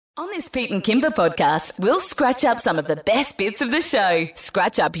On this Pete and Kimber podcast, we'll scratch up some of the best bits of the show.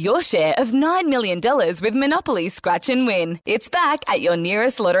 Scratch up your share of $9 million with Monopoly Scratch and Win. It's back at your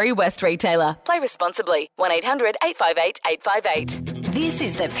nearest Lottery West retailer. Play responsibly. 1-800-858-858. This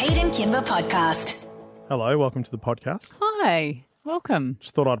is the Pete and Kimber podcast. Hello, welcome to the podcast. Hi, welcome.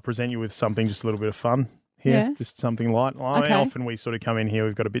 Just thought I'd present you with something, just a little bit of fun here, Yeah. just something light. Okay. Often we sort of come in here,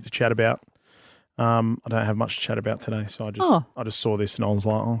 we've got a bit to chat about. I don't have much to chat about today, so I just saw this and I was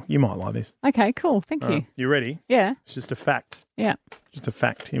like, oh, you might like this. Okay, cool. Thank you. You ready? Yeah. It's just a fact. Yeah. Just a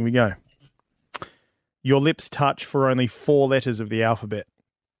fact. Here we go. Your lips touch for only 4 letters of the alphabet.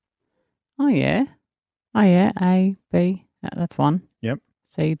 Oh, yeah. A, B. That's one. Yep.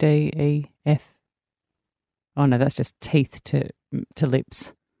 C, D, E, F. Oh, no, that's just teeth to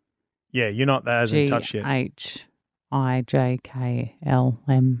lips. Yeah, you're not, that hasn't touched yet. G, H, I, J, K, L,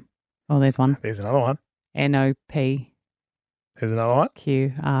 M. Oh, there's one. There's another one. N, O, P, There's another one.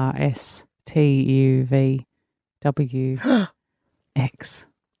 Q, R, S, T, U, V, W, X,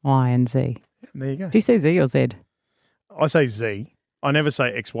 Y, and Z. There you go. Do you say Z or Z? I say Z. I never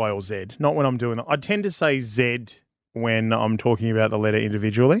say X, Y, or Z. Not when I'm doing that. I tend to say Z when I'm talking about the letter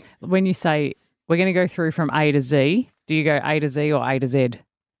individually. When you say we're going to go through from A to Z, do you go A to Z or A to Z?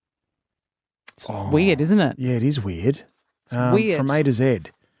 It's weird, isn't it? Yeah, it is weird. It's weird. From A to Z.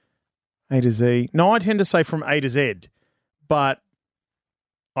 A to Z. No, I tend to say from A to Z, but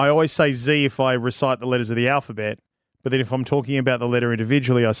I always say Z if I recite the letters of the alphabet, but then if I'm talking about the letter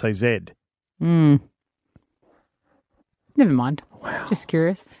individually, I say Z. Never mind. Wow. Just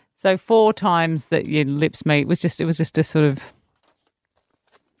curious. So 4 times that your lips meet it was just a sort of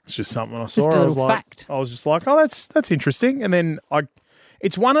It's just something I Just saw. a I was little like, fact. I was just like, oh, that's interesting. And then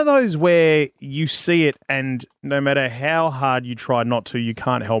it's one of those where you see it and no matter how hard you try not to, you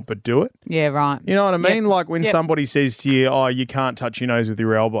can't help but do it. yeah, right. You know what I mean? Yep. Like when Yep. somebody says to you, oh, you can't touch your nose with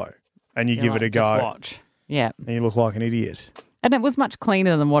your elbow, and you You're give like, it a just go, watch. Yeah. and you look like an idiot. And it was much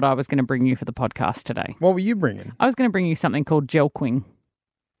cleaner than what I was going to bring you for the podcast today. What were you bringing? I was going to bring you something called Gelquing.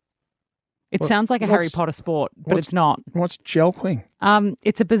 It sounds like a Harry what's- Potter sport, but what's- it's not. What's Gelquing?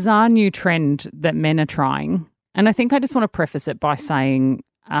 It's a bizarre new trend that men are trying. And I think I just want to preface it by saying,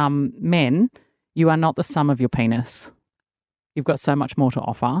 men, you are not the sum of your penis. You've got so much more to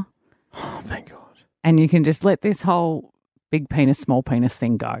offer. Oh, thank God. And you can just let this whole big penis, small penis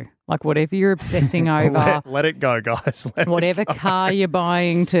thing go. Like whatever you're obsessing over, Let it go, guys. Let it whatever go. car you're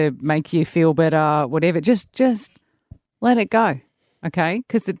buying to make you feel better, whatever, just let it go. Okay?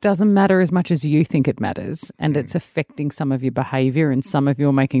 Because it doesn't matter as much as you think it matters. And it's affecting some of your behavior and some of you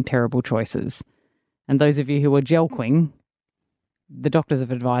are making terrible choices. And those of you who are gelquing, the doctors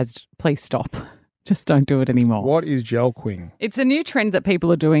have advised, please stop. Just don't do it anymore. What is Gelquing? It's a new trend that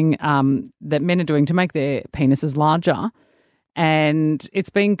people are doing, that men are doing to make their penises larger. And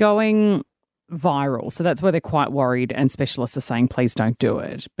it's been going viral. So that's why they're quite worried and specialists are saying, please don't do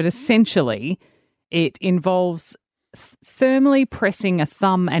it. But essentially, it involves firmly pressing a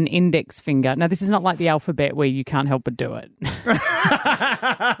thumb and index finger. Now, this is not like the alphabet where you can't help but do it.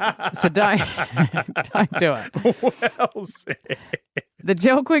 So don't do it. Well said. The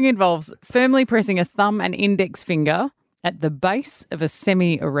Gelquing involves firmly pressing a thumb and index finger at the base of a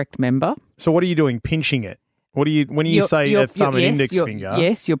semi-erect member. So what are you doing? Pinching it? What do you when you say a thumb and index finger?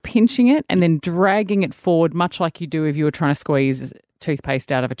 Yes, you're pinching it and then dragging it forward, much like you do if you were trying to squeeze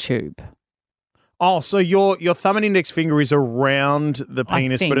toothpaste out of a tube. Oh, so your thumb and index finger is around the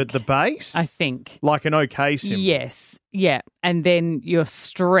penis, but at the base? I think. Like an OK symbol? Yes. Yeah. And then you're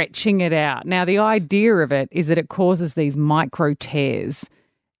stretching it out. Now, the idea of it is that it causes these micro tears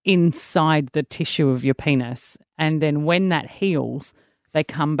inside the tissue of your penis. And then when that heals, they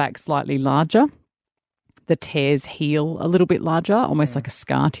come back slightly larger. The tears heal a little bit larger, almost like a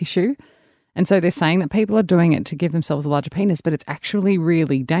scar tissue. And so they're saying that people are doing it to give themselves a larger penis, but it's actually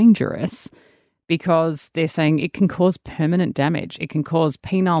really dangerous because they're saying it can cause permanent damage. It can cause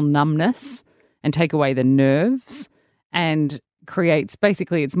penile numbness and take away the nerves and creates,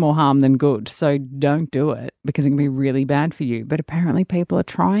 basically it's more harm than good. So don't do it because it can be really bad for you. But apparently people are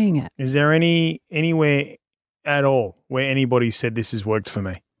trying it. Is there anywhere at all where anybody said this has worked for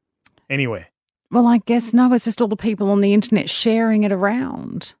me? Anywhere? Well, I guess no, it's just all the people on the internet sharing it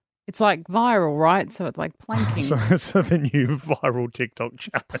around. It's like viral, right? So it's like planking. So the new viral TikTok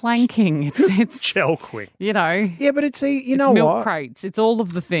challenge. Planking. It's Gelquing. you know. Yeah, but it's It's know milk what? crates. It's all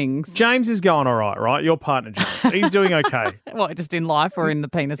of the things. James is going all right? Your partner, James. He's doing okay. What, just in life or in the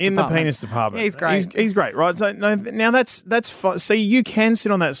penis In department? the penis department. Yeah, he's great. He's great, right? So now that's see, you can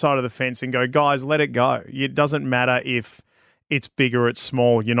sit on that side of the fence and go, guys, let it go. It doesn't matter if it's big or it's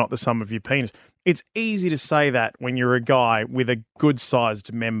small. You're not the sum of your penis. It's easy to say that when you're a guy with a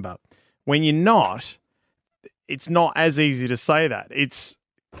good-sized member. When you're not, it's not as easy to say that. It's,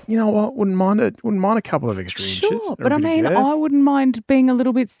 you know what, wouldn't mind a couple of extra inches. Sure, but I mean, I wouldn't mind being a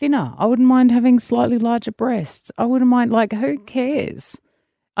little bit thinner. I wouldn't mind having slightly larger breasts. I wouldn't mind, like, who cares?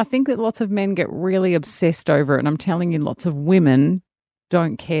 I think that lots of men get really obsessed over it, and I'm telling you, lots of women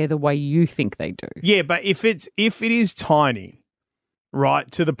don't care the way you think they do. Yeah, but if it is tiny, right,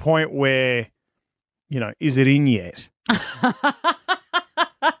 to the point where, you know, is it in yet?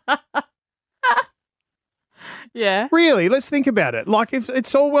 Yeah. Really, let's think about it. Like, if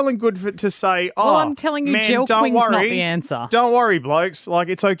it's all well and good to say, oh, well, I'm telling you, man, gel don't queen's worry, not the answer. Don't worry, blokes. Like,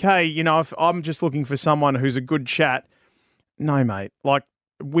 it's okay. You know, if I'm just looking for someone who's a good chat. No, mate. Like,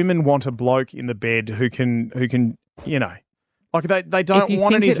 women want a bloke in the bed who can, you know, like they don't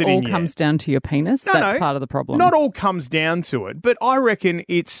want an is it in yet. If you think it all comes down to your penis, that's part of the problem. Not all comes down to it, but I reckon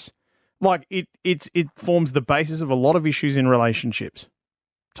it's like it forms the basis of a lot of issues in relationships.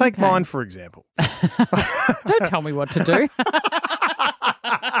 Take mine, for example. Don't tell me what to do.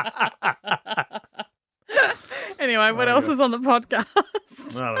 Anyway, what else is on the podcast?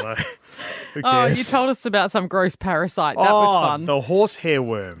 I don't know. Who cares? You told us about some gross parasite. That was fun. The horsehair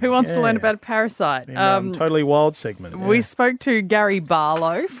worm. Who wants to learn about a parasite? Totally Wild segment. Yeah. We spoke to Gary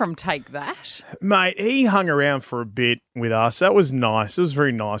Barlow from Take That. Mate, he hung around for a bit with us. That was nice. It was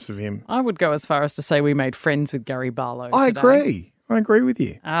very nice of him. I would go as far as to say we made friends with Gary Barlow today. I agree with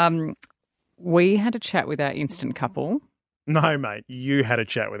you. We had a chat with our instant couple. No, mate, you had a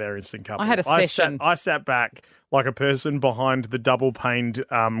chat with our instant couple. I had a session. I sat back like a person behind the double-paned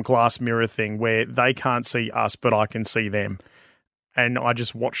glass mirror thing where they can't see us, but I can see them. And I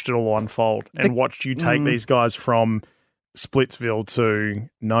just watched it all unfold and watched you take these guys from Splitsville to,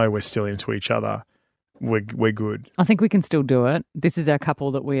 no, we're still into each other. We're good. I think we can still do it. This is our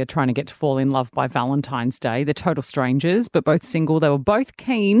couple that we are trying to get to fall in love by Valentine's Day. They're total strangers, but both single. They were both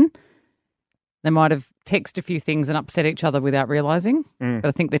keen. They might have texted a few things and upset each other without realising, but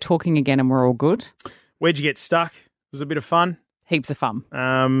I think they're talking again and we're all good. Where'd you get stuck? It was a bit of fun. Heaps of fun.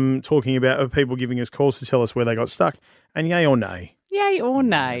 Talking about people giving us calls to tell us where they got stuck. And yay or nay? Yay or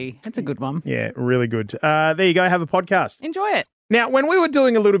nay. That's a good one. Yeah, really good. There you go. Have a podcast. Enjoy it. Now, when we were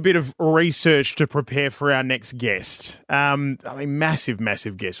doing a little bit of research to prepare for our next guest,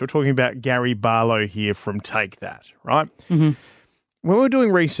 massive guest. We're talking about Gary Barlow here from Take That, right? Mm-hmm. When we were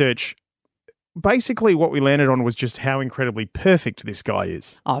doing research, basically what we landed on was just how incredibly perfect this guy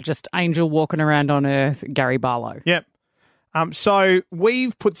is. Oh, just angel walking around on earth, Gary Barlow. Yep. So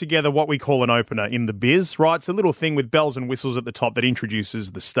we've put together what we call an opener in the biz, right? It's a little thing with bells and whistles at the top that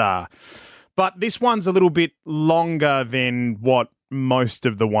introduces the star. But this one's a little bit longer than what most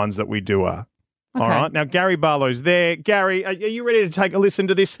of the ones that we do are. Okay. All right. Now, Gary Barlow's there. Gary, are you ready to take a listen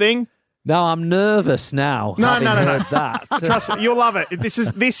to this thing? No, I'm nervous now. No. Heard that. Trust me, you'll love it. This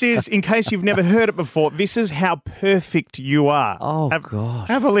is, in case you've never heard it before, this is how perfect you are. Oh, God.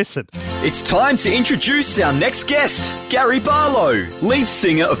 Have a listen. It's time to introduce our next guest, Gary Barlow, lead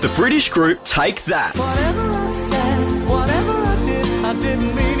singer of the British group Take That. Whatever I said, whatever I did, I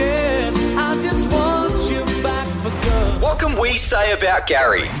didn't mean it. I just want you back for good. What can we say about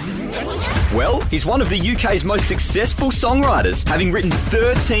Gary? Well, he's one of the UK's most successful songwriters, having written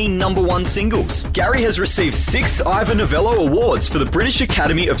 13 #1 singles. Gary has received 6 Ivor Novello Awards for the British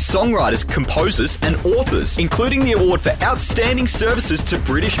Academy of Songwriters, Composers and Authors, including the award for Outstanding Services to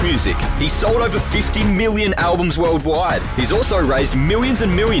British Music. He's sold over 50 million albums worldwide. He's also raised millions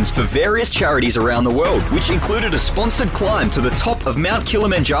and millions for various charities around the world, which included a sponsored climb to the top of Mount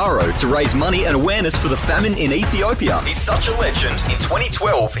Kilimanjaro to raise money and awareness for the famine in Ethiopia. He's such a legend. In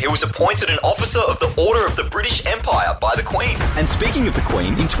 2012, he was appointed an Officer of the Order of the British Empire by the Queen. And speaking of the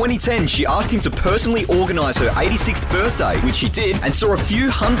Queen, in 2010 she asked him to personally organise her 86th birthday, which he did, and saw a few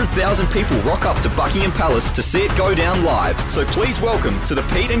 100,000 people rock up to Buckingham Palace to see it go down live. So please welcome to the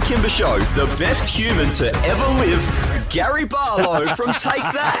Pete and Kimber Show, the best human to ever live, Gary Barlow from Take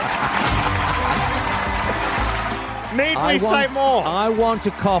That. Need we say more? I want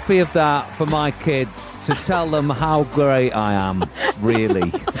a copy of that for my kids to tell them how great I am,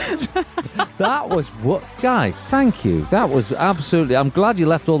 really. That was what, guys, thank you. That was absolutely, I'm glad you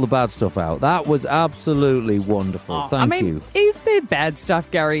left all the bad stuff out. That was absolutely wonderful. Thank you. Is there bad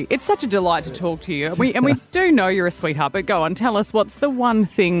stuff, Gary? It's such a delight to talk to you. And we do know you're a sweetheart, but go on, tell us, what's the one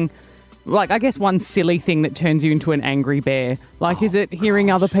thing, like, I guess one silly thing that turns you into an angry bear? Like, is it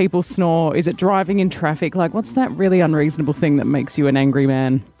hearing other people snore? Is it driving in traffic? Like, what's that really unreasonable thing that makes you an angry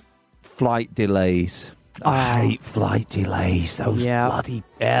man? Flight delays. I hate flight delays. Those bloody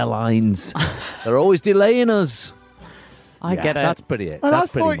airlines. They're always delaying us. I get it. That's pretty it. And I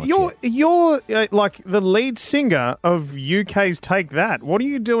That's pretty thought much you're like the lead singer of UK's Take That. What are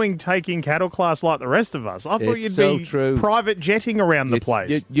you doing taking cattle class like the rest of us? I thought It's you'd so be true. private jetting around the It's-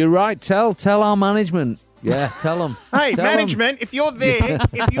 place. You're right. Tell our management. Yeah, tell them. Hey, management, if you're there,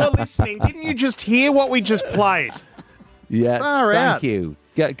 if you're listening, didn't you just hear what we just played? Yeah, Far thank out. you.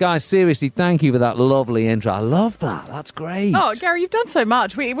 Guys, seriously, thank you for that lovely intro. I love that. That's great. Oh, Gary, you've done so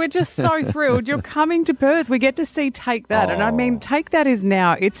much. We're just so thrilled. You're coming to Perth. We get to see Take That. And I mean, Take That is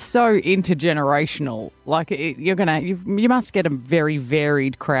now, it's so intergenerational. Like, you must get a very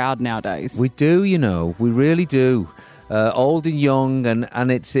varied crowd nowadays. We do, we really do. Old and young,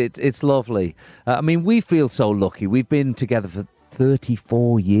 and it's lovely. I mean, we feel so lucky. We've been together for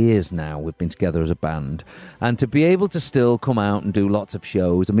 34 years now. We've been together as a band, and to be able to still come out and do lots of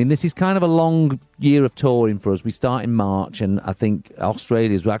shows. I mean, this is kind of a long year of touring for us. We start in March, and I think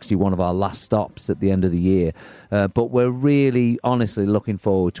Australia is actually one of our last stops at the end of the year. But we're really, honestly looking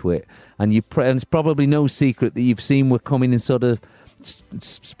forward to it. And it's probably no secret that you've seen we're coming in sort of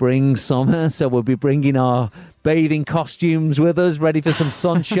spring, summer, so we'll be bringing our bathing costumes with us, ready for some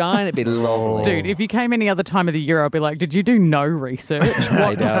sunshine. It'd be lovely. Dude, if you came any other time of the year, I'd be like, did you do no research?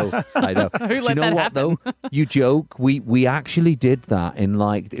 I know. Who Do you let know that what, happen? though? You joke. We actually did that in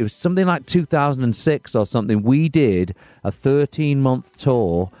it was something like 2006 or something. We did a 13-month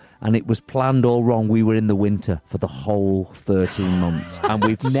tour, and it was planned all wrong. We were in the winter for the whole 13 months, and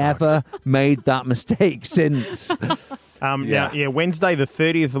we've never made that mistake since. Now, Wednesday, the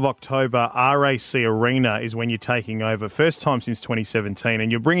 30th of October, RAC Arena is when you're taking over. First time since 2017, and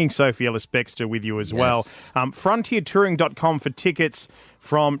you're bringing Sophie Ellis-Bextor with you as well. Frontiertouring.com for tickets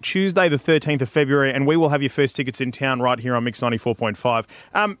from Tuesday, the 13th of February, and we will have your first tickets in town right here on Mix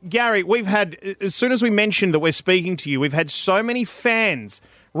 94.5. Gary, we've had, as soon as we mentioned that we're speaking to you, we've had so many fans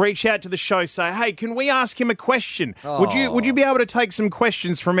reach out to the show, say, hey, can we ask him a question? Would you be able to take some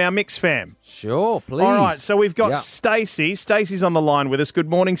questions from our Mix fam? Sure, please. All right, so we've got Stacey. Stacey's on the line with us. Good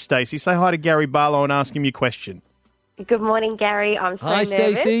morning, Stacey. Say hi to Gary Barlow and ask him your question. Good morning, Gary. I'm so Hi,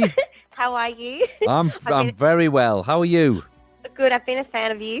 nervous. Stacey. How are you? I'm very well. How are you? Good. I've been a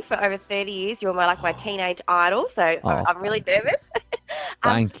fan of you for over 30 years. You're my teenage idol, so I'm really nervous.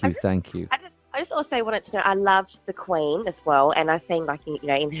 Thank you. I just also wanted to know, I loved the Queen as well, and I seen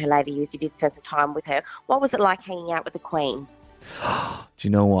in her later years you did spend some time with her. What was it like hanging out with the Queen? Do you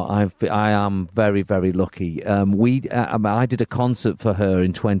know what? I am very, very lucky. I did a concert for her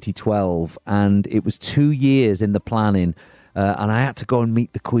in 2012, and it was 2 years in the planning, and I had to go and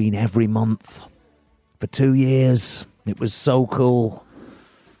meet the Queen every month for 2 years. It was so cool.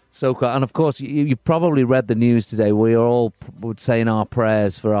 So cool. And of course, you've probably read the news today. We are all saying our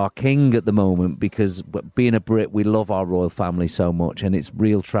prayers for our king at the moment, because being a Brit, we love our royal family so much, and it's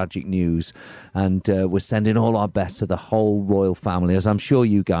real tragic news. And we're sending all our best to the whole royal family, as I'm sure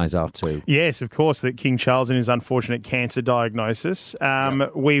you guys are too. Yes, of course, that King Charles and his unfortunate cancer diagnosis.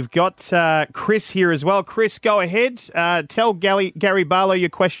 We've got Chris here as well. Chris, go ahead. Tell Gary Barlow your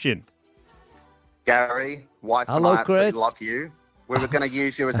question. Gary, wife and Hello, I absolutely Chris. love you. We were going to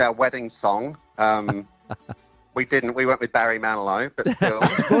use you as our wedding song. We didn't. We went with Barry Manilow, but still.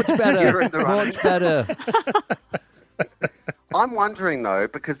 Much better. You're in the running. Much better. I'm wondering, though,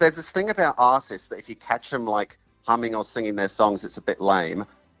 because there's this thing about artists that if you catch them, humming or singing their songs, it's a bit lame.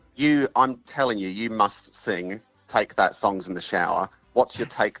 I'm telling you, you must sing Take That songs in the shower. What's your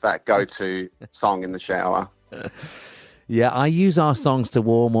Take That go-to song in the shower? Yeah, I use our songs to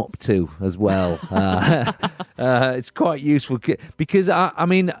warm up to as well. It's quite useful because, I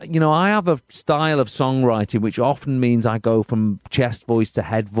have a style of songwriting which often means I go from chest voice to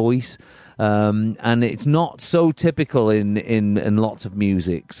head voice. And it's not so typical in lots of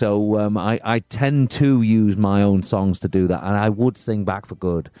music. So I tend to use my own songs to do that. And I would sing Back for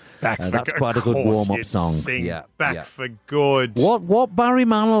Good. That's quite a good warm-up song. Back for Good. What Barry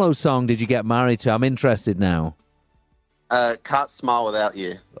Manilow song did you get married to? I'm interested now. Can't Smile Without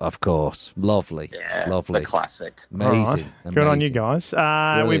You. Of course. Lovely. Yeah, lovely. the classic. Amazing. Right. Good on you guys.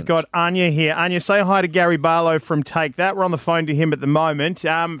 We've got Anya here. Anya, say hi to Gary Barlow from Take That. We're on the phone to him at the moment.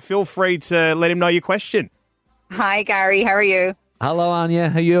 Feel free to let him know your question. Hi, Gary. How are you? Hello,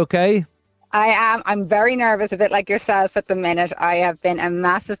 Anya. Are you okay? I am. I'm very nervous, a bit like yourself at the minute. I have been a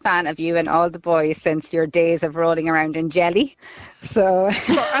massive fan of you and all the boys since your days of rolling around in jelly. So,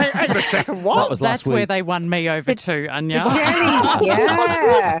 hang on a second. What? That was last That's where week. they won me over too, Anya. jelly,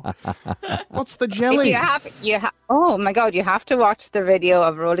 yeah. What's the jelly? Oh my God, you have to watch the video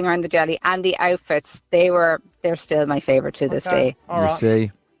of rolling around the jelly and the outfits. They're still my favorite to this day. All You right.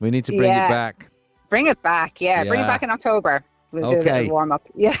 see, we need to bring it back. Bring it back, Bring it Yeah. back in October. We'll do a Okay. little warm up.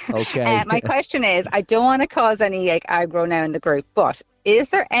 Yeah. Okay. My question is, I don't want to cause any aggro now in the group, but is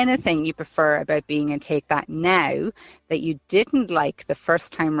there anything you prefer about being in Take That now that you didn't like the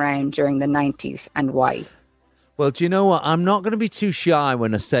first time round during the 90s, and why? Well, do you know what? I'm not going to be too shy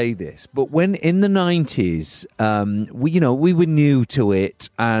when I say this, but when in the 90s, we were new to it,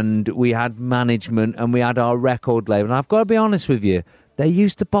 and we had management and we had our record label. And I've got to be honest with you, they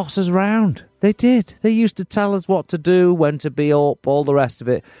used to boss us around. They did. They used to tell us what to do, when to be up, all the rest of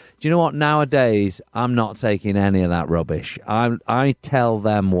it. Do you know what? Nowadays, I'm not taking any of that rubbish. I tell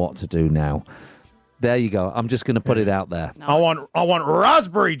them what to do now. There you go. I'm just going to put it out there. I want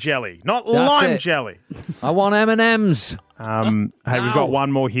raspberry jelly, not That's lime it. jelly. I want M&Ms. Hey, we've got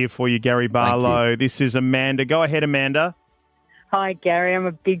one more here for you, Gary Barlow. This is Amanda. Go ahead, Amanda. Hi, Gary. I'm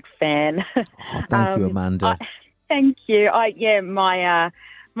a big fan. Thank you, Amanda. Thank you.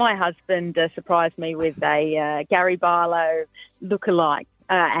 My husband surprised me with a Gary Barlow look-alike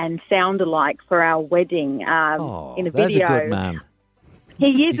and sound-alike for our wedding in a video. There's a good man.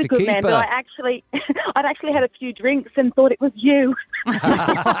 He is He's a good a man, but keeper. I'd actually had a few drinks and thought it was you.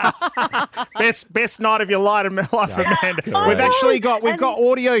 Best night of your life, Amanda. We've got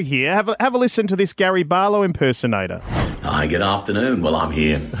audio here. Have a listen to this Gary Barlow impersonator. Hi, good afternoon. Well, I'm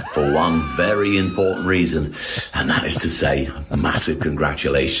here for one very important reason, and that is to say massive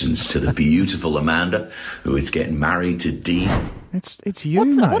congratulations to the beautiful Amanda, who is getting married to Dean. It's you,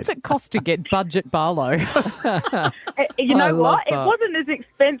 mate. What's it cost to get budget Barlow? You know what? that. It wasn't as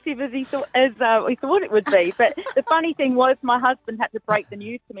expensive as we thought it would be. But the funny thing was, my husband had to break the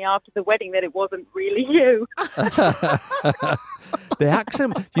news to me after the wedding that it wasn't really you. The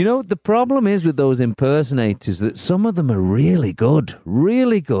accent, the problem is with those impersonators that some of them are really good,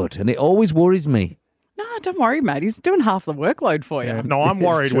 and it always worries me. No, don't worry, mate. He's doing half the workload for you. Yeah. No, I'm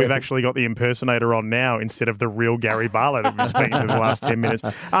worried we've actually got the impersonator on now instead of the real Gary Barlow that we've been speaking to the last 10 minutes.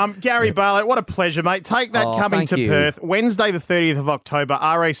 Gary Barlow, what a pleasure, mate. Take that coming to Perth. Wednesday, the 30th of October,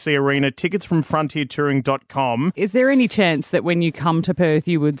 RAC Arena. Tickets from frontiertouring.com. Is there any chance that when you come to Perth,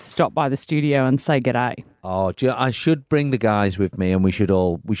 you would stop by the studio and say g'day? Oh, I should bring the guys with me, and we should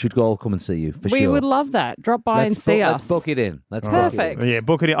all come and see you for sure. We would love that. Drop by and see us. Let's book it in. Perfect. Yeah,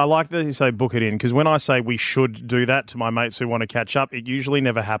 book it in. I like that you say book it in, because when I say we should do that to my mates who want to catch up, it usually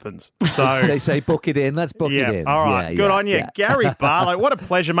never happens. So they say book it in. Let's book it in. All right. Good on you. Yeah. Gary Barlow, what a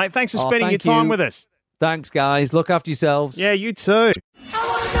pleasure, mate. Thanks for spending your time with us. Thanks, guys. Look after yourselves. Yeah, you too.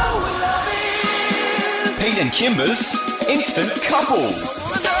 Pete and Kimber's Instant Couple.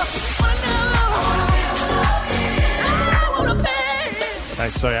 Okay,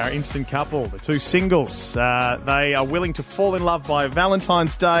 so our instant couple, the two singles, they are willing to fall in love by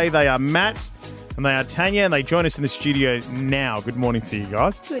Valentine's Day. They are Matt and they are Tanya, and they join us in the studio now. Good morning to you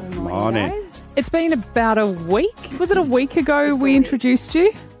guys. Good morning, guys. It's been about a week. Was it a week ago we introduced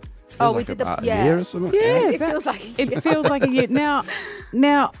you? Oh, we did a year or something. Yeah, it feels like it feels like a year. Now,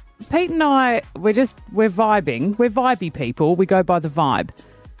 Pete and I, we're vibing. We're vibey people. We go by the vibe.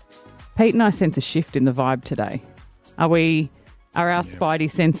 Pete and I sense a shift in the vibe today. Are our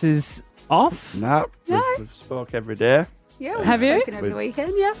spidey senses off? No. We've spoke every day. Yeah, we've Have you? spoken over the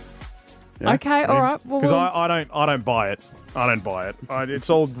weekend, yeah. Okay, all right. Well, Because I don't buy it. I don't buy it. It's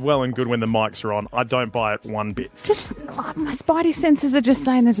all well and good when the mics are on. I don't buy it one bit. My spidey senses are just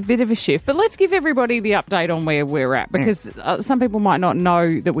saying there's a bit of a shift. But let's give everybody the update on where we're at, because some people might not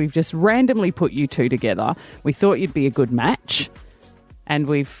know that we've just randomly put you two together. We thought you'd be a good match, and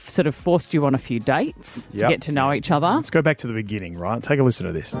we've sort of forced you on a few dates to get to know each other. Let's go back to the beginning, right? Take a listen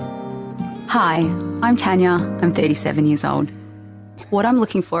to this. Hi, I'm Tanya. I'm 37 years old. What I'm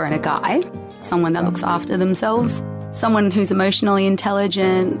looking for in a guy, someone that looks after themselves, someone who's emotionally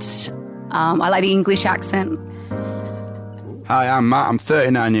intelligent. I like the English accent. Hi, I'm Matt. I'm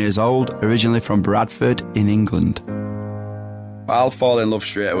 39 years old, originally from Bradford in England. I'll fall in love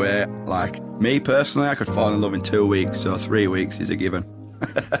straight away. Like, me personally, I could fall in love in 2 weeks, so 3 weeks is a given.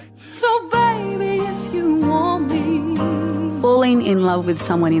 So baby, if you want me, Falling in love with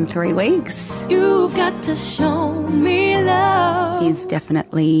someone in 3 weeks you've got to show me love. is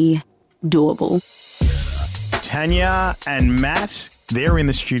definitely doable. Tanya and Matt, they're in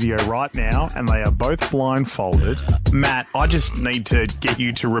the studio right now, and they are both blindfolded. Matt, I just need to get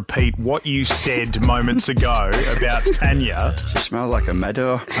you to repeat what you said moments ago about Tanya. She smells like a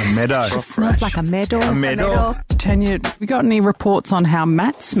meadow. A meadow. She smells like a meadow. A meadow. Tanya, we got any reports on how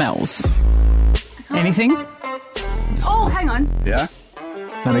Matt smells? Anything? Oh, hang on. Yeah?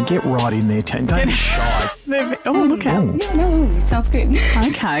 Now, get right in there, Tanya. Don't be shy. Oh, look out. Yeah, no, sounds good.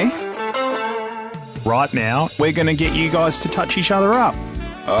 Okay. Right now, we're going to get you guys to touch each other up.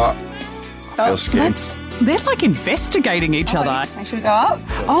 Oh, feels skin. They're like investigating each other. I should go up.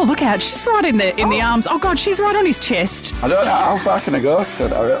 Oh, look out. She's right in the arms. Oh, God, she's right on his chest. I don't know how far can I go.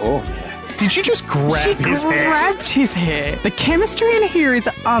 Did you just grab his hair? Grabbed his hair. The chemistry in here is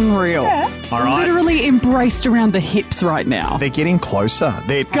unreal. Yeah. All right. Literally embraced around the hips right now. They're getting closer.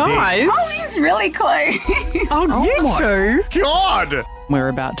 Guys. Oh, he's really close. Oh, you my two. God! We're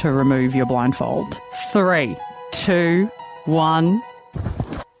about to remove your blindfold. 3, 2, 1.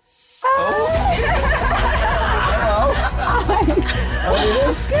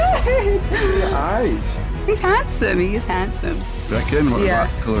 Eyes. He's handsome. He is handsome. Reckon? What Yeah.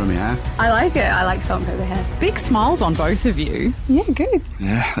 about colour of my hair? I like it. I like salt and pepper hair. Big smiles on both of you. Yeah, good.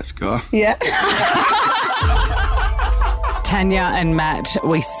 Yeah, let's go. Yeah. Tanya and Matt,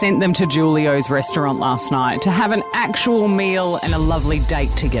 we sent them to Julio's restaurant last night to have an actual meal and a lovely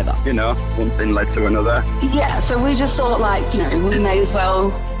date together. You know, one thing led to another. Yeah, so we just thought, like, you know, we may as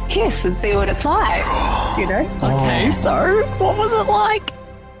well kiss and see what it's like, you know? Okay, so what was it like?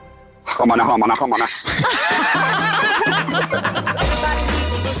 Come on.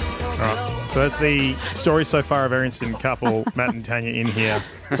 So that's the story so far of our instant couple, Matt and Tanya, in here.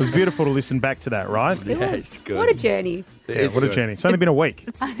 It was beautiful to listen back to that, right? Yeah, it's good. What a journey. What a journey. It's only been a week.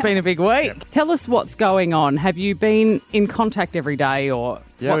 It's been a big week. Tell us what's going on. Have you been in contact every day or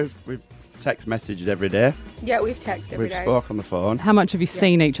Yeah, what's... we've text messaged every day. Yeah, we've texted every We've day. spoke on the phone. How much have you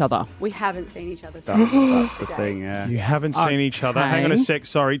seen each other? We haven't seen each other That's since the today. thing, yeah. You haven't seen each other. Okay. Hang on a sec,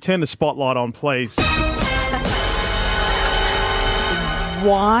 sorry. Turn the spotlight on, please.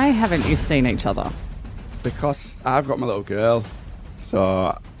 Why haven't you seen each other? Because I've got my little girl,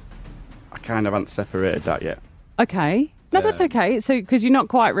 so I kind of haven't separated that yet. Okay. No, that's okay. So, because you're not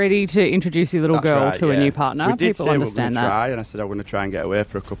quite ready to introduce your little That's girl right, to a yeah. new partner. We did People say understand we were that. try, and I said I want to try and get away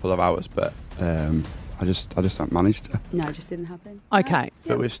for a couple of hours, but I just haven't managed to. No, it just didn't happen. Okay.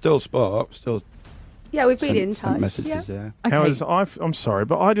 But we've still spoke, Yeah, we've been in sent touch. messages, yeah. Okay. How is I'm sorry,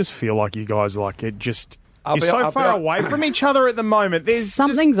 but I just feel like you guys I'll you're be- so I'll be far hon- away from each other at the moment. There's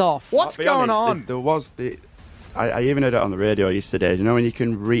Something's off. What's I'll be going honest, on? There was I even heard it on the radio yesterday. You know when you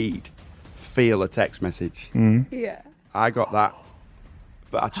can feel a text message? Yeah. I got that.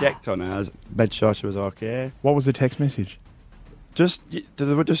 But I checked on her, made sure she was okay. What was the text message? They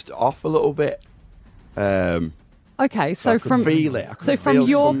were just off a little bit. Okay, so I could from feel it. I could so from feel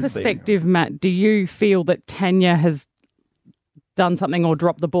your something. perspective, Matt, do you feel that Tanya has done something or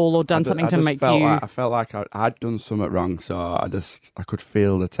dropped the ball or done something to make you? I felt like I'd done something wrong, so I could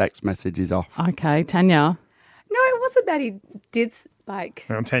feel the text messages off. Okay, Tanya. No, it wasn't that he did, like...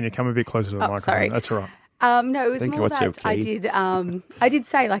 Tanya, come a bit closer to the microphone. sorry. That's all right. No, it was Think more what's that I okay. did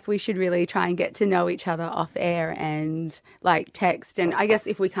say, like, we should really try and get to know each other off air and, like, text. And I guess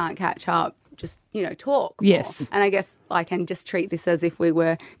if we can't catch up, just, you know, talk. more. Yes. And I guess I can just treat this as if we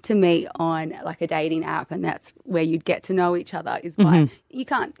were to meet on, like, a dating app, and that's where you'd get to know each other is by, you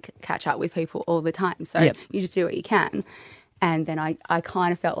can't catch up with people all the time. So Yep. you just do what you can. And then I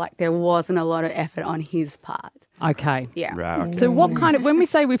kind of felt like there wasn't a lot of effort on his part. Okay. Yeah. Right, okay. So what kind of, when we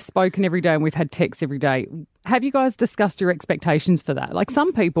say we've spoken every day and we've had texts every day, have you guys discussed your expectations for that? Like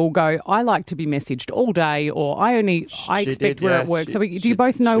some people go, I like to be messaged all day, or I expect did, we're yeah. at work. She- do you she-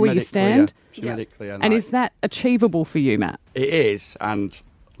 both know she where made you it stand? Clear. She made it clear. And like, is that achievable for you, Matt? It is, and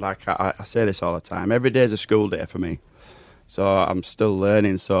like I say this all the time, every day is a school day for me. So I'm still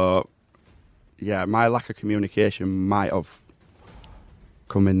learning. So yeah, my lack of communication might have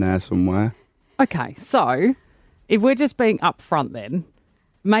come in there somewhere. Okay, so if we're just being upfront then,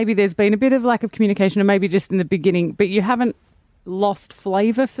 maybe there's been a bit of lack of communication and maybe just in the beginning, but you haven't lost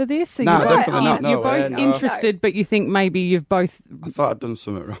flavour for this? No, you're both, definitely not. You're No both way, no. interested, but you think maybe you've both... I thought I'd done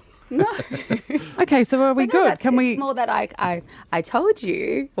something wrong. Okay, so are we But no, good? Can we... It's more that I told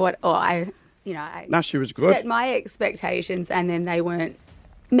you what, or I No, she was good. set my expectations and then they weren't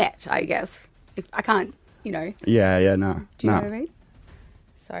met, I guess. If I can't, you know, Yeah, no. do you no. know what I mean?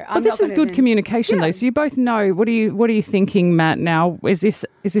 So But I'm this not is gonna good then- communication, though. So you both know. What are you thinking, Matt? Now, is this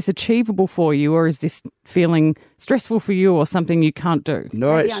achievable for you, or is this feeling stressful for you, or something you can't do?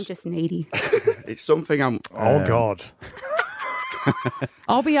 No, Maybe it's, I'm just needy. it's something I'm... Oh, God.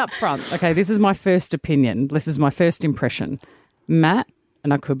 I'll be upfront. Okay, this is my first opinion. This is my first impression. Matt,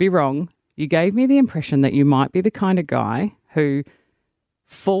 and I could be wrong, you gave me the impression that you might be the kind of guy who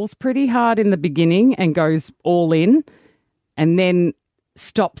falls pretty hard in the beginning and goes all in, and then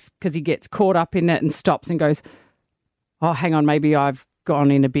stops because he gets caught up in it and stops and goes, oh, hang on, maybe I've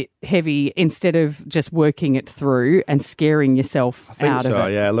gone in a bit heavy, instead of just working it through and scaring yourself I think out so, of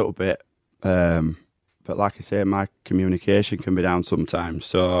it. yeah, a little bit. But like I say, my communication can be down sometimes.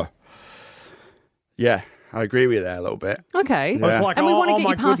 So, yeah, I agree with you there a little bit. Okay. Well, it's like, and we oh, want to oh get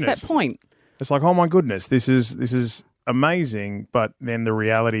my you past goodness. that point. It's like, oh my goodness, this is amazing. But then the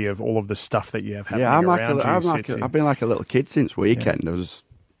reality of all of the stuff that you have happening around you. I've been like a little kid since weekend. I was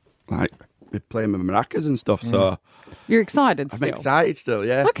like playing with maracas and stuff. So You're excited I'm still? excited still,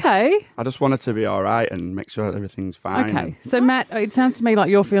 yeah. Okay. I just want it to be all right and make sure everything's fine. Okay. So, Matt, it sounds to me like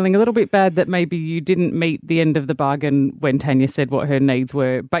you're feeling a little bit bad that maybe you didn't meet the end of the bargain when Tanya said what her needs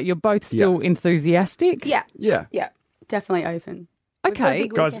were, but you're both still enthusiastic? Yeah. Yeah. Yeah. Definitely open. Okay.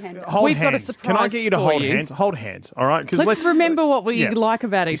 Guys, hold We've got a hands. Can I get you to surprise hold for you. hands? Hold hands, all right? Let's remember what we like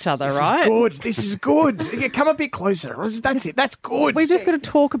about each other, right? This is good. Yeah, come a bit closer. That's it. That's good. We've just got to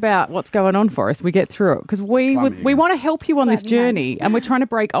talk about what's going on for us. We get through it because we want to help you on this journey, and we're trying to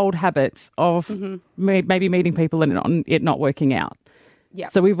break old habits of maybe meeting people and it not working out. Yeah.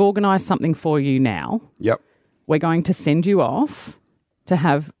 So we've organised something for you now. Yep. We're going to send you off to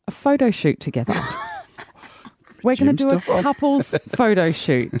have a photo shoot together. We're going to do a couple's photo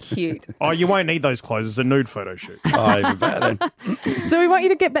shoot. Cute. Oh, you won't need those clothes. It's a nude photo shoot. Oh, even better then. So we want you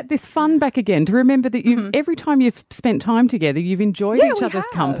to get this fun back again, to remember that you've every time you've spent time together, you've enjoyed each other's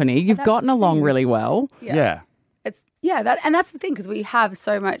company. You've gotten along really well. Yeah. That's the thing, because we have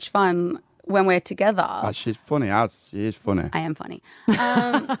so much fun when we're together. She's funny, she is funny. I am funny.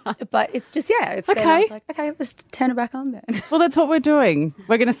 But it's just, it's then I Okay. was like, okay, let's turn it back on then. Well, that's what we're doing.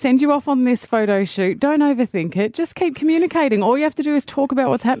 We're going to send you off on this photo shoot. Don't overthink it. Just keep communicating. All you have to do is talk about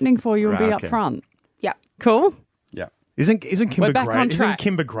what's happening for you and be Right, up okay. front. Yeah. Cool? Yeah. Isn't We're Kimber back on great? Isn't track.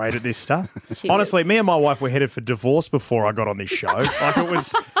 Kimber great at this stuff? She Honestly, me and my wife were headed for divorce before I got on this show. Like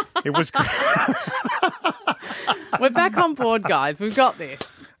it was. We're back on board, guys. We've got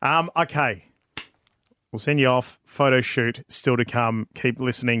this. Okay. We'll send you off. Photo shoot still to come. Keep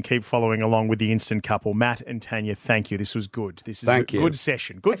listening. Keep following along with the instant couple. Matt and Tanya, thank you. This was good. This is Thank a you. good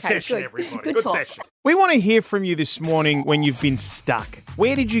session. Good session, good. everybody. Good talk. Session. We want to hear from you this morning when you've been stuck.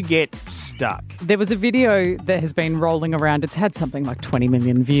 Where did you get stuck? There was a video that has been rolling around. It's had something like 20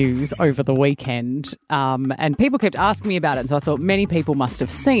 million views over the weekend. And people kept asking me about it. So I thought many people must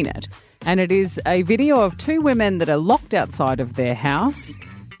have seen it. And it is a video of two women that are locked outside of their house.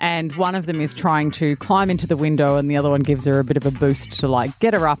 And one of them is trying to climb into the window and the other one gives her a bit of a boost to like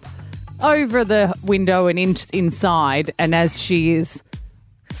get her up over the window and inside. And as she is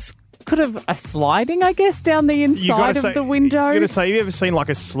kind of sliding, I guess, down the inside of the window. You got to say, have you ever seen like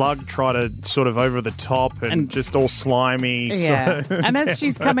a slug try to sort of over the top and just all slimy? Yeah. Sort of And as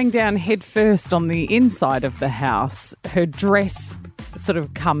she's coming down head first on the inside of the house, her dress sort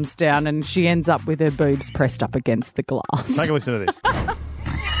of comes down and she ends up with her boobs pressed up against the glass. Take a listen to this.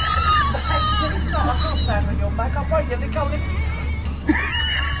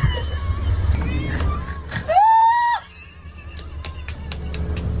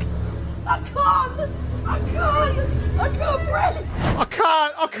 I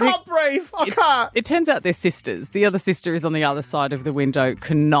can't breathe. I can't. It turns out they're sisters. The other sister is on the other side of the window,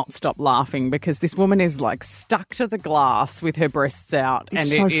 cannot stop laughing because this woman is like stuck to the glass with her breasts out.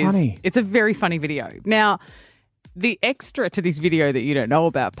 It's so funny. It's a very funny video. Now, the extra to this video that you don't know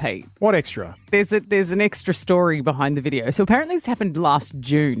about, Pete. What extra? There's an extra story behind the video. So apparently this happened last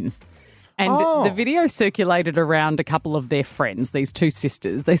June. And the video circulated around a couple of their friends, these two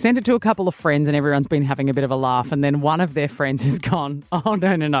sisters. They sent it to a couple of friends and everyone's been having a bit of a laugh. And then one of their friends has gone, oh,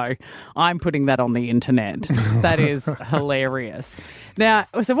 no, I'm putting that on the internet. That is hilarious. Now,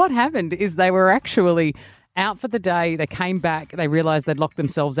 so what happened is they were actually out for the day. They came back. They realised they'd locked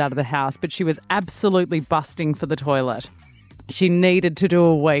themselves out of the house, but she was absolutely busting for the toilet. She needed to do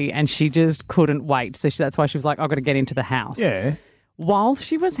a wee and she just couldn't wait. So that's why she was like, I've got to get into the house. Yeah. While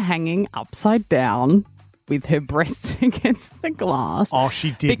she was hanging upside down with her breasts against the glass. Oh,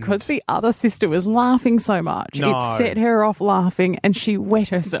 she didn't. Because the other sister was laughing so much. No. It set her off laughing and she wet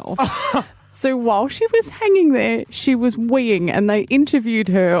herself. So while she was hanging there, she was weeing and they interviewed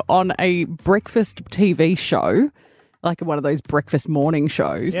her on a breakfast TV show, like one of those breakfast morning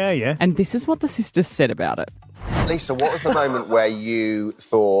shows. Yeah, yeah. And this is what the sisters said about it. Lisa, what was the moment where you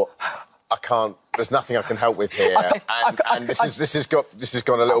thought, there's nothing I can help with here, and this has gone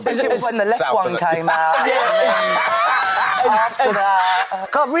a little bit. It was when the left south one came out. After that,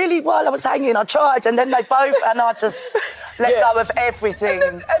 while I was hanging, I tried, and then they both, and I just let go of everything.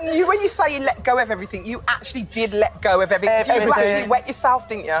 And you, when you say you let go of everything, you actually did let go of everything. You actually wet yourself,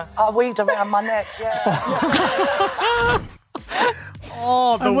 didn't you? I weaved around my neck,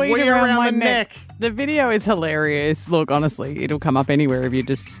 Oh, the A weed wee around my the neck. The video is hilarious. Look, honestly, it'll come up anywhere if you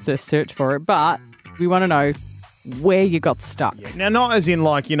just search for it. But we want to know, where you got stuck. Now, not as in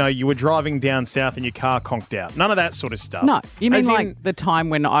like, you were driving down south and your car conked out. None of that sort of stuff. No, you mean As like the time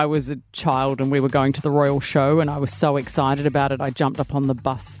when I was a child and we were going to the Royal Show and I was so excited about it, I jumped up on the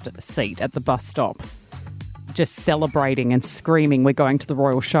bus seat at the bus stop, just celebrating and screaming, we're going to the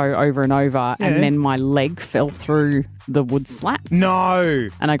Royal Show over and over, and then my leg fell through the wood slats. No.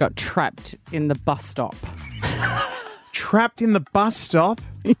 And I got trapped in the bus stop. Trapped in the bus stop?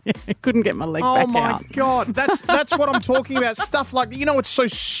 I couldn't get my leg back out. Oh, my God. That's what I'm talking about. Stuff like, it's so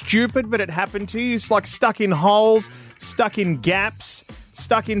stupid, but it happened to you. It's like stuck in holes, stuck in gaps,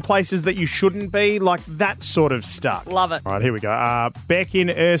 stuck in places that you shouldn't be, like that sort of stuff. Love it. All right, here we go. Beck in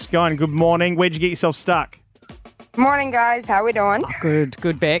Erskine, good morning. Where'd you get yourself stuck? Morning, guys. How we doing?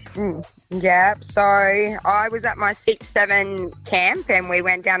 Good, Beck. Yeah, so I was at my 6-7 camp and we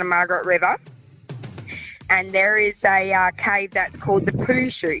went down to Margaret River. And there is a cave that's called the Poo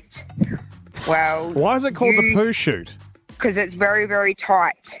Chute. Well, why is it called the Poo Chute? Because it's very, very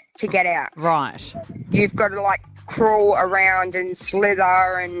tight to get out. Right. You've got to crawl around and slither,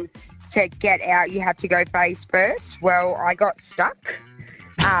 and to get out you have to go face first. Well, I got stuck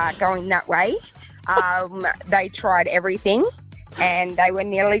going that way. They tried everything and they were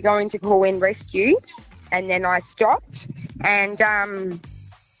nearly going to call in rescue, and then I stopped and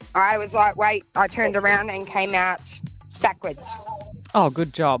I was like, wait, I turned around and came out backwards. Oh,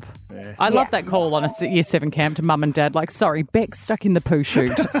 good job. I love that call on a Year 7 camp to mum and dad, like, sorry, Beck's stuck in the poo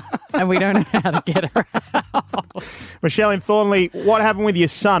chute and we don't know how to get her out. Michelle in Thornley, what happened with your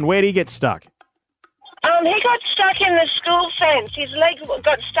son? Where did he get stuck? He got stuck in the school fence. His leg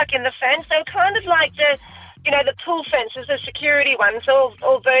got stuck in the fence. They were kind of like the pool fences, the security ones,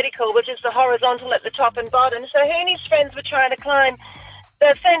 all vertical, which is the horizontal at the top and bottom. So he and his friends were trying to climb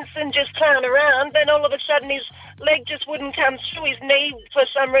the fence and just clown around. Then all of a sudden his leg just wouldn't come through. His knee, for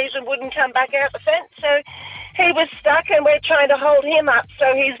some reason, wouldn't come back out the fence. So he was stuck, and we're trying to hold him up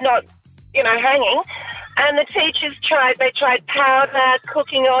so he's not, hanging. And the teachers tried powder,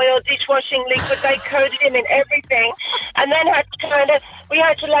 cooking oil, dishwashing liquid. They coated him in everything. And then we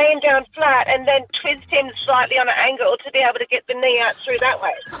had to lay him down flat and then twist him slightly on an angle to be able to get the knee out through that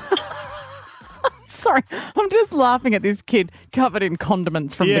way. Sorry, I'm just laughing at this kid covered in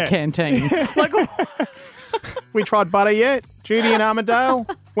condiments from the canteen. We tried butter yet? Judy in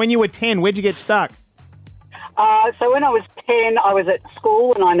Armidale? When you were 10, where'd you get stuck? So when I was 10, I was at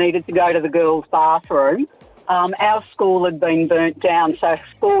school and I needed to go to the girls' bathroom. Our school had been burnt down, so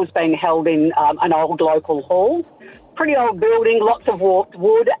school was being held in an old local hall. Pretty old building, lots of warped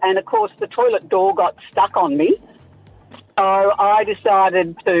wood, and of course the toilet door got stuck on me. So I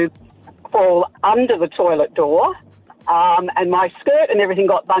decided to crawl under the toilet door, and my skirt and everything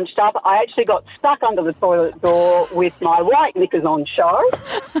got bunched up. I actually got stuck under the toilet door with my white knickers on show.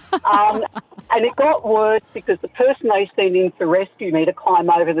 And it got worse because the person they sent in to rescue me to climb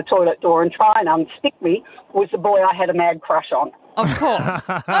over the toilet door and try and unstick me was the boy I had a mad crush on. Of course.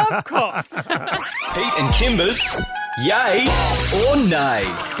 Of course. Pete and Kimber's Yay or Nay?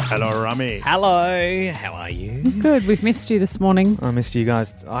 Hello, Rummy. Hello. How are you? Good. We've missed you this morning. I missed you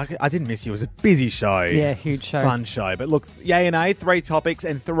guys. I didn't miss you. It was a busy show. Yeah, huge show. Fun show. But look, yay and nay, 3 topics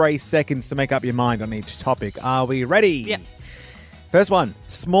and 3 seconds to make up your mind on each topic. Are we ready? Yep. First one,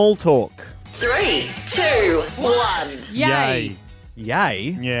 small talk. 3, 2, 1. Yay.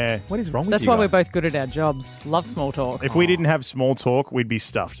 Yay? Yeah. What is wrong with That's you why guys? we're both good at our jobs. Love small talk. If we didn't have small talk, we'd be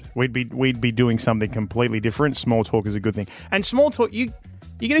stuffed. We'd be doing something completely different. Small talk is a good thing. And small talk, you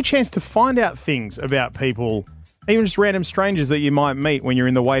get a chance to find out things about people, even just random strangers that you might meet when you're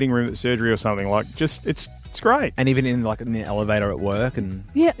in the waiting room at surgery or something. It's great. And even in the elevator at work and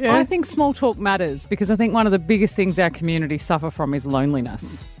Yeah, I think small talk matters because I think one of the biggest things our community suffer from is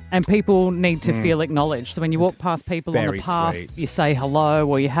loneliness. And people need to feel acknowledged. So when you walk past people on the very path, sweet. you say hello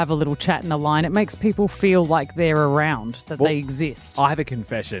or you have a little chat in a line. It makes people feel like they're around, that they exist. I have a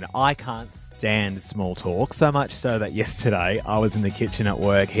confession. I can't stand small talk, so much so that yesterday I was in the kitchen at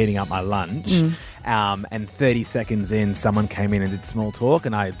work heating up my lunch and 30 seconds in, someone came in and did small talk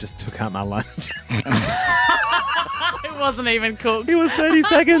and I just took out my lunch. It wasn't even cooked. It was 30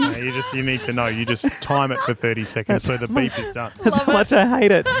 seconds. Yeah, you need to know. You just time it for 30 seconds so the beep is done. That's how much I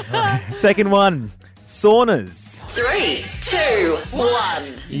hate it. Second one, saunas. 3, 2,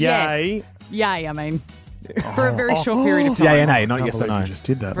 1. Yay. Yay, I mean. For a very short period of time. Yay and nay, not yes or no. You just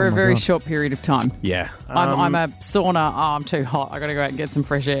did that. For a very short period of time. Yeah. I'm a sauna. Oh, I'm too hot. I got to go out and get some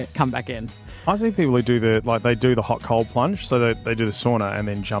fresh air. Come back in. I see people who do the hot cold plunge, so they do the sauna and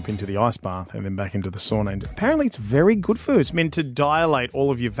then jump into the ice bath and then back into the sauna. And apparently, it's very good for you. It's meant to dilate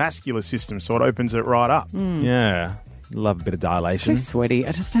all of your vascular system, so it opens it right up. Yeah. Love a bit of dilation. It's too sweaty.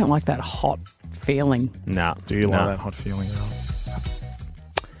 I just don't like that hot feeling. No. Do you like that hot feeling at all?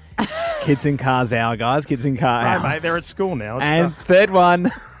 Kids in Cars Hour, guys. Kids in Car No, Hour. mate, they're at school now. It's And third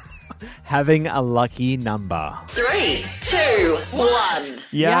one, having a lucky number. 3, 2, 1.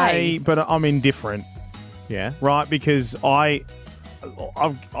 Yay, but I'm indifferent. Yeah. Right, because I've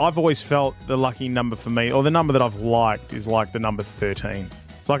always felt the lucky number for me, or the number that I've liked, is like the number 13.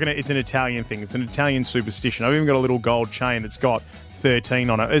 It's like it's an Italian thing. It's an Italian superstition. I've even got a little gold chain that's got 13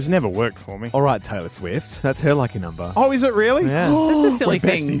 on it. It's never worked for me. All right, Taylor Swift. That's her lucky number. Oh, is it really? Yeah. That's the silly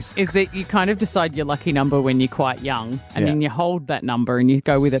We're thing, besties. is that you kind of decide your lucky number when you're quite young, and Yeah. then you hold that number and you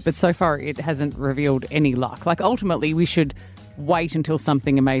go with it. But so far, it hasn't revealed any luck. Like, ultimately, we should wait until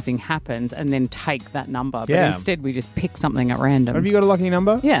something amazing happens and then take that number. But Yeah. instead, we just pick something at random. Have you got a lucky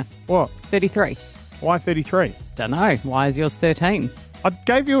number? Yeah. What? 33. Why 33? Don't know. Why is yours 13? I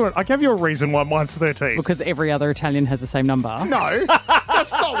gave you a reason why mine's 13. Because every other Italian has the same number. No,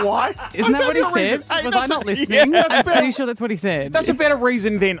 that's not why. Isn't I that what gave he you a reason. said? Hey, Was I that's not a- listening? Yeah, that's I'm better. pretty sure that's what he said. That's a better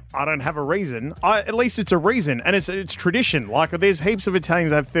reason than I don't have a reason. At least it's a reason, and it's tradition. Like, there's heaps of Italians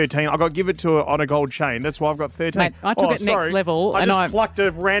that have 13. I got to give it to on a gold chain. That's why I've got 13. Mate, I took it next level, I and just I- plucked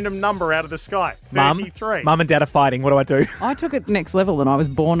a random number out of the sky. Mum, 33. Mum and Dad are fighting. What do I do? I took it next level and I was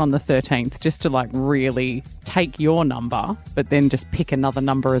born on the 13th just to like really take your number, but then just pick another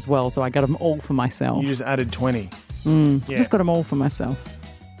number as well. So I got them all for myself. You just added 20. Yeah. Yeah. Just got them all for myself.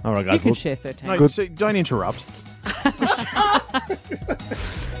 All right, You guys. can share 13. No, see, don't interrupt.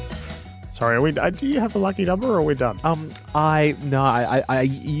 Sorry, do you have a lucky number or are we done?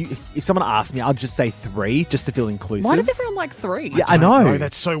 If someone asked me, I'd just say 3 just to feel inclusive. Why does everyone like 3? Yeah, I know. Oh,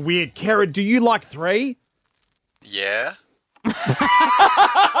 that's so weird. Kara, do you like 3? Yeah. You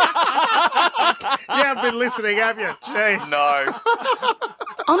haven't been listening, have you? Jeez. No.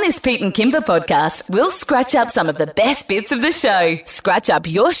 On this Pete and Kimber podcast, we'll scratch up some of the best bits of the show. Scratch up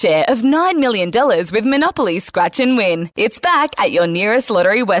your share of $9 million with Monopoly Scratch and Win. It's back at your nearest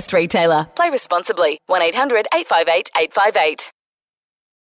Lottery West retailer. Play responsibly. 1-800-858-858.